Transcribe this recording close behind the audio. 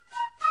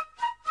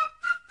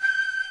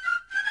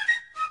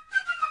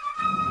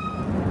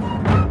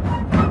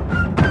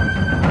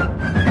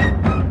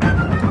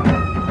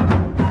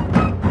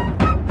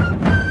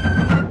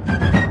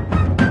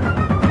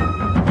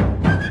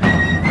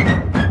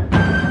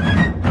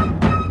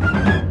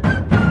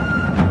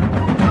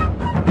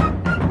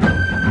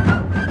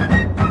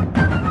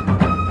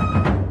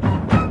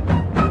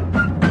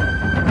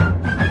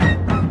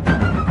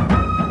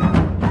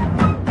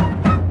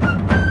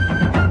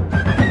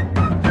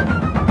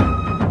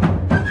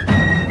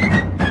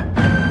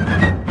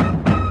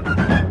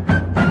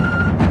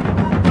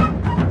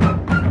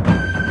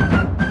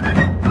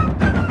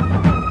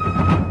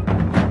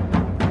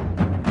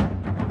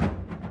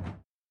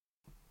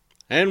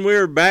And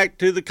we're back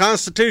to the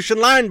Constitution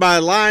line by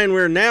line.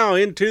 We're now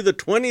into the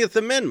 20th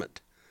Amendment.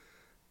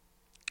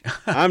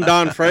 I'm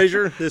Don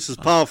Frazier. This is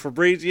Paul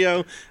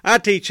Fabrizio. I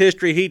teach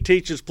history. He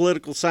teaches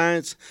political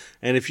science.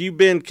 And if you've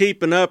been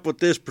keeping up with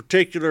this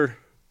particular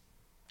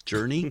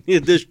journey,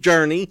 you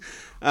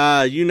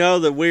know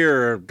that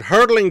we're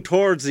hurtling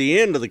towards the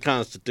end of the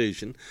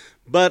Constitution.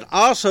 But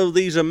also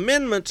these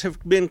amendments have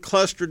been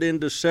clustered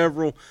into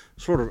several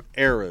sort of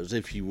eras,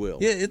 if you will.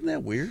 Yeah, isn't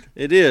that weird?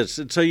 It is.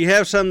 And so you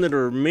have some that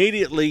are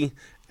immediately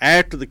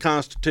after the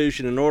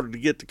Constitution in order to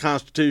get the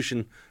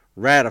Constitution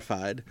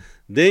ratified.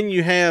 Then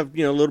you have,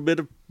 a little bit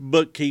of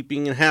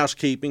bookkeeping and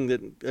housekeeping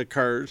that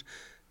occurs.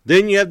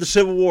 Then you have the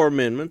Civil War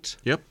amendments.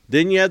 Yep.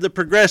 Then you have the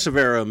Progressive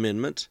Era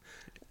amendments.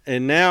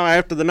 And now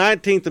after the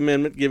 19th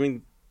Amendment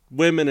giving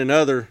women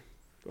and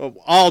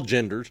all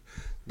genders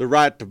the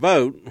right to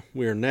vote,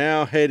 we're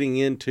now heading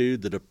into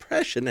the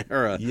Depression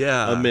era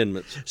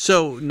amendments.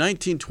 So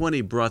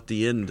 1920 brought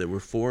the end. There were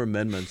 4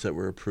 amendments that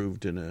were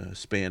approved in a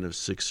span of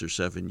 6 or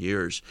 7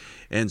 years.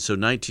 And so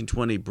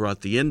 1920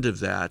 brought the end of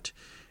that.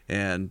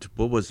 And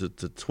what was it?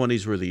 The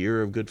 20s were the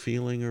year of good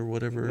feeling or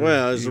whatever?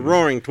 Well, it's the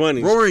Roaring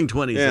 20s. Roaring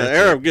 20s. Yeah, the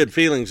era of good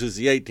feelings is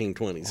the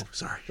 1820s. Oh,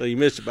 sorry. So you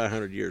missed it by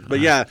 100 years. But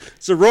yeah,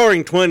 it's the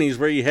Roaring 20s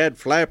where you had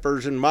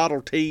flappers and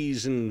Model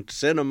Ts and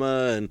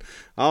cinema and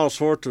all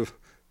sorts of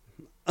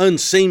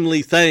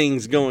unseemly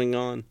things going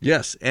on.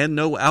 Yes, and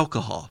no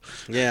alcohol.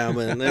 Yeah,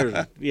 man,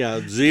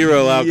 there's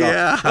zero alcohol.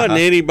 Yeah. Wasn't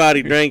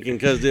anybody drinking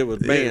because it was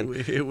banned.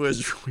 It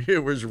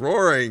was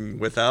roaring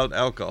without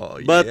alcohol.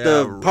 But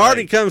the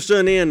party comes to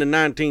an end in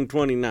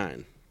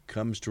 1929.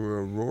 Comes to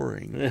a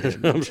roaring end.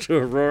 It comes to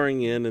a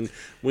roaring end, and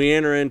we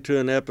enter into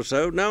an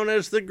episode known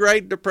as the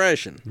Great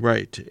Depression.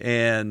 Right,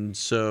 and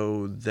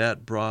so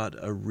that brought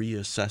a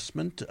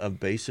reassessment of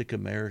basic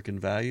American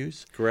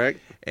values. Correct.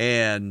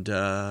 And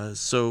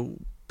so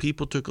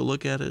people took a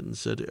look at it and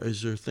said,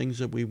 is there things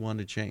that we want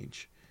to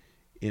change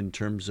in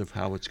terms of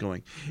how it's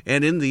going?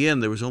 And in the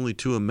end, there was only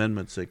 2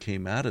 amendments that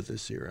came out of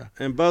this era.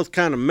 And both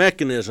kind of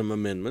mechanism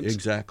amendments.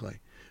 Exactly.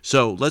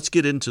 So let's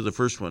get into the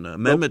first one,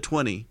 Amendment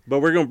 20.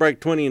 But we're going to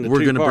break 20 into 2 parts.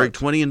 We're going to break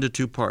 20 into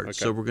 2 parts.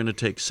 Okay. So we're going to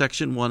take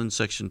Section 1 and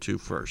Section 2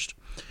 first.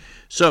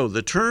 So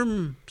the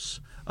terms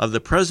of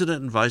the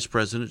President and Vice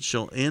President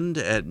shall end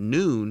at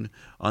noon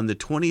on the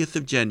 20th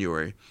of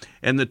January,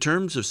 and the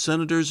terms of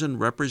Senators and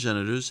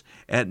Representatives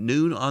at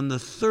noon on the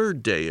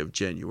 3rd day of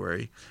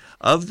January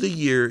of the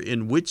year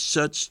in which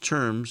such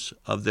terms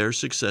of their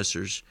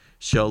successors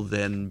shall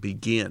then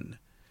begin.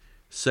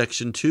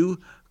 Section 2,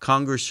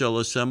 Congress shall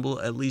assemble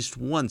at least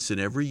once in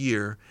every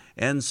year,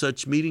 and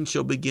such meeting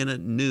shall begin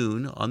at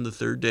noon on the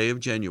 3rd day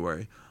of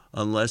January,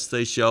 unless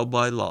they shall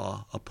by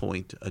law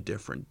appoint a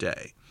different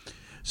day.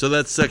 So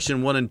that's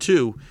Section 1 and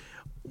 2.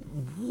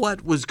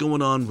 What was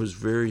going on was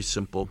very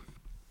simple.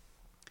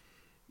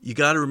 You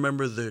got to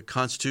remember the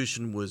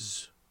Constitution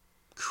was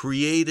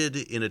created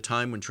in a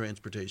time when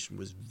transportation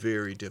was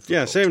very difficult.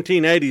 Yeah,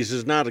 1780s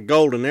is not a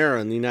golden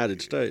era in the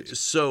United States.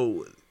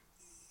 So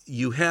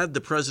you had the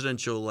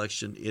presidential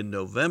election in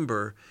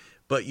November,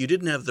 but you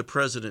didn't have the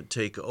president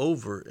take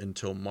over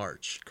until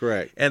March.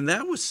 Correct. And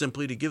that was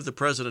simply to give the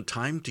president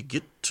time to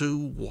get to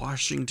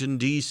Washington,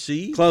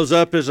 D.C. Close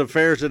up his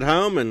affairs at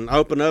home and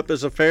open up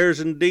his affairs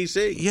in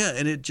D.C. Yeah,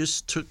 and it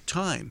just took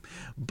time.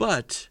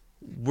 But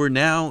we're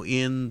now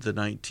in the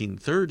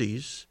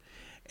 1930s,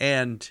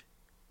 and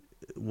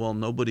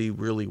nobody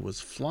really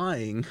was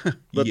flying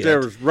but yet. There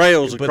was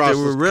rails across the But there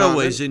were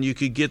railways, continent. and you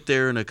could get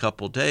there in a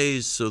couple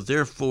days. So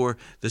therefore,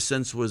 the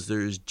sense was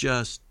there's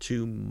just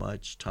too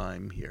much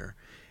time here.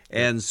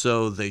 And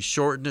so they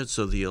shortened it,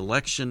 so the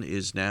election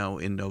is now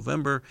in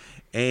November,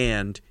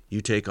 and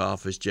you take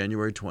office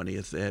January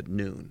 20th at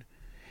noon.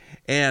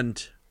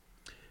 And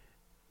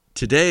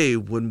today,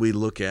 when we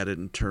look at it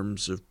in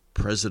terms of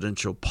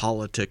presidential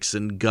politics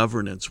and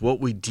governance,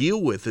 what we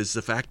deal with is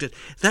the fact that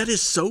that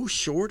is so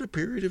short a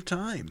period of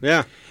time.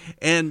 Yeah.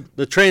 And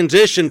the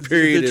transition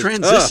period is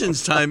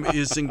transitions tough. Time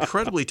is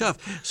incredibly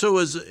tough. So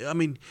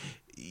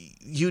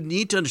you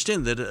need to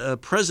understand that a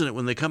president,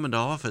 when they come into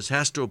office,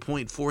 has to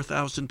appoint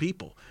 4,000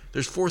 people.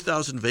 There's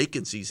 4,000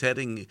 vacancies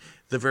heading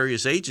the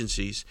various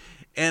agencies,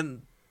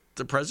 and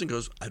the president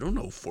goes, I don't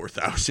know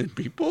 4,000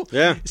 people.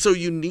 Yeah. So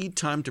you need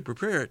time to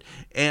prepare it.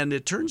 And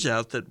it turns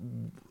out that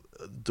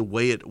the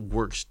way it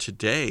works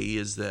today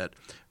is that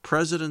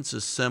presidents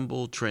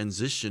assemble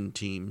transition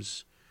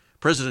teams,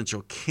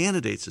 presidential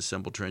candidates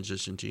assemble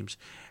transition teams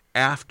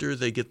after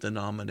they get the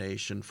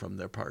nomination from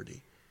their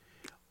party.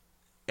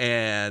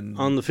 And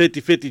on the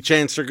 50-50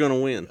 chance they're going to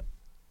win.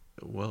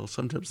 Well,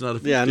 sometimes not a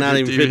 50-50. Yeah, not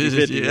even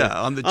 50-50.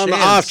 Yeah, on the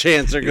off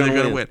chance they're going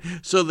to win.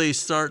 So they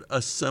start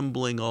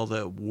assembling all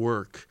that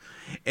work.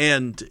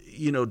 And,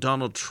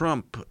 Donald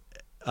Trump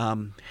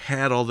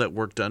had all that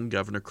work done.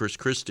 Governor Chris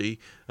Christie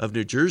of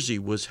New Jersey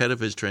was head of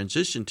his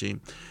transition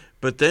team.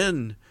 But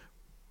then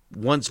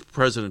once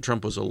President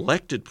Trump was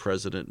elected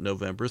president in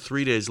November,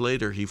 3 days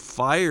later, he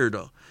fired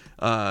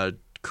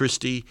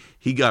Christie.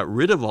 He got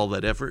rid of all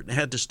that effort and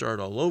had to start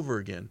all over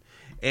again.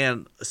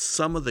 And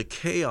some of the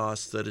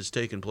chaos that has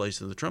taken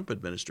place in the Trump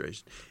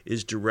administration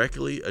is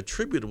directly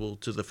attributable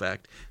to the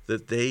fact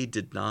that they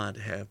did not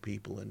have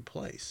people in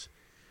place.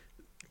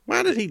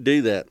 Why did he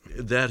do that?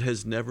 That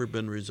has never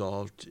been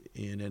resolved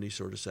in any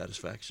sort of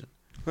satisfaction.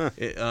 Huh.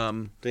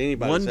 To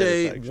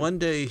anybody's one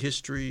day,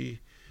 history,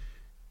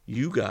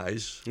 you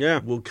guys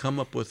will come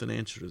up with an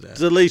answer to that.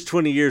 It's at least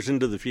 20 years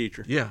into the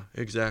future. Yeah,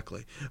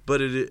 exactly.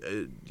 But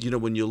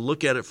when you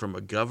look at it from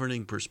a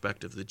governing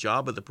perspective, the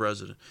job of the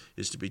president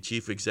is to be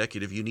chief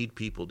executive. You need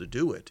people to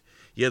do it.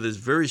 Yeah, there's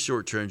very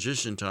short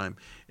transition time,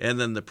 and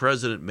then the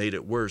president made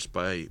it worse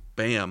by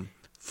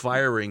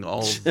firing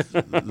all the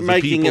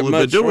people who've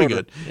been doing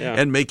it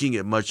and making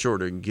it much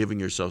shorter and giving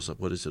yourself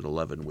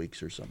 11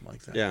 weeks or something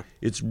like that. Yeah,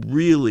 it's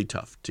really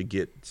tough to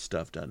get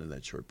stuff done in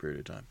that short period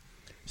of time.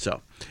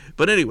 So,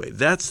 but anyway,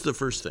 that's the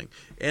first thing.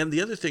 And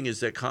the other thing is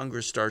that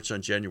Congress starts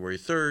on January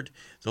 3rd.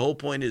 The whole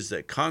point is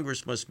that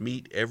Congress must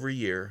meet every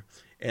year,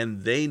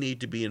 and they need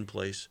to be in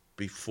place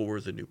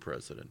before the new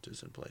president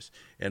is in place.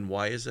 And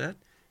why is that?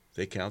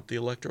 They count the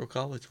Electoral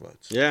College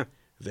votes. Yeah.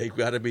 They've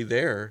got to be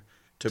there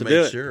to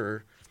make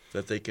sure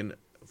that they can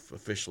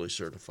officially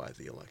certify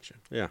the election.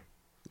 Yeah.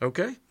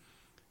 Okay?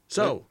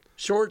 So,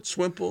 short,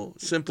 simple,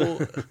 Swimple.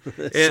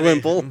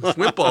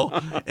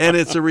 and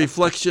it's a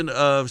reflection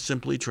of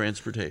simply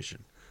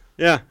transportation.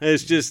 Yeah,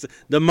 it's just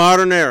the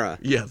modern era.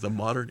 Yeah, the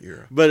modern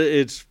era. But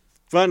it's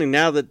funny,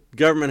 now that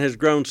government has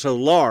grown so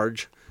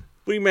large,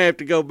 we may have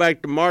to go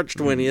back to March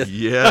 20th.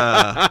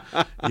 Yeah,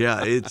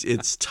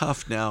 it's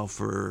tough now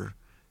for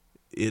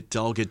it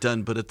to all get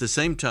done. But at the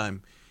same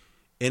time,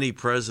 any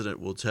president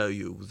will tell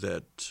you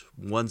that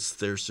once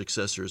their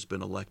successor has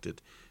been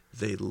elected,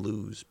 they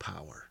lose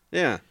power.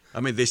 Yeah. I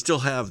mean, they still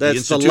have the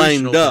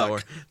institutional lame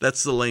power.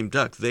 That's the lame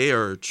duck. They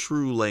are a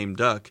true lame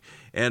duck.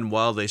 And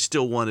while they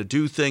still want to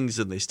do things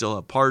and they still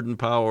have pardon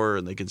power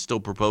and they can still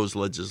propose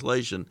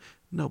legislation,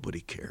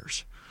 nobody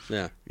cares.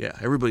 Yeah. Yeah.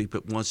 Everybody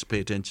wants to pay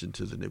attention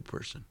to the new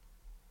person.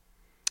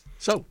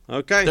 So,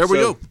 okay, there we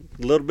go.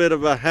 A little bit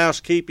of a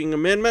housekeeping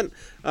amendment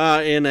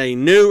in a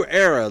new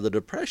era, the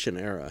Depression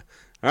era.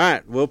 All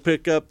right, we'll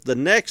pick up the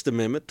next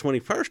amendment,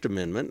 21st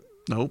Amendment.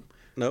 Nope.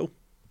 No.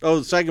 Oh,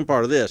 the second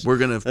part of this. We're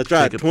going to That's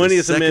right,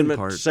 20th Amendment,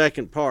 part.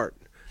 second part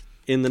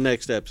in the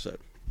next episode.